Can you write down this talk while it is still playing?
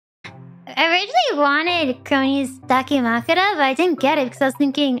I originally wanted KRONII Dakimakura, but I didn't get it because I was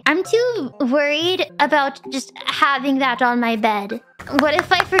thinking, I'm too worried about just having that on my bed. What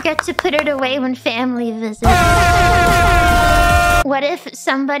if I forget to put it away when family visits? What if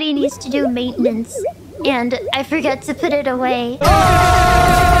somebody needs to do maintenance and I forget to put it away?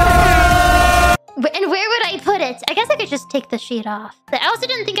 And where would I put it? I guess I could just take the sheet off. But I also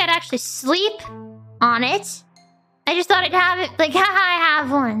didn't think I'd actually sleep on it. I just thought I'd have it like, haha, I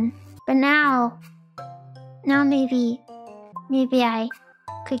have one. But now maybe I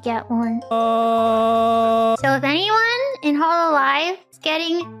could get one. So if anyone in HololiveCouncil is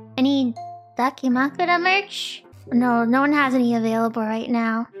getting any Dakimakura merch, no one has any available right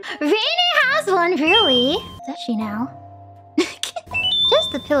now. Rainy has one, really? Does she now?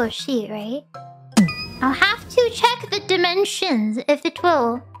 Just the pillow sheet, right? I'll have to check the dimensions if it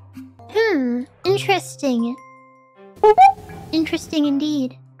will. Interesting. Interesting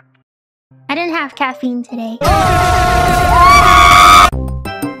indeed. I didn't have caffeine today.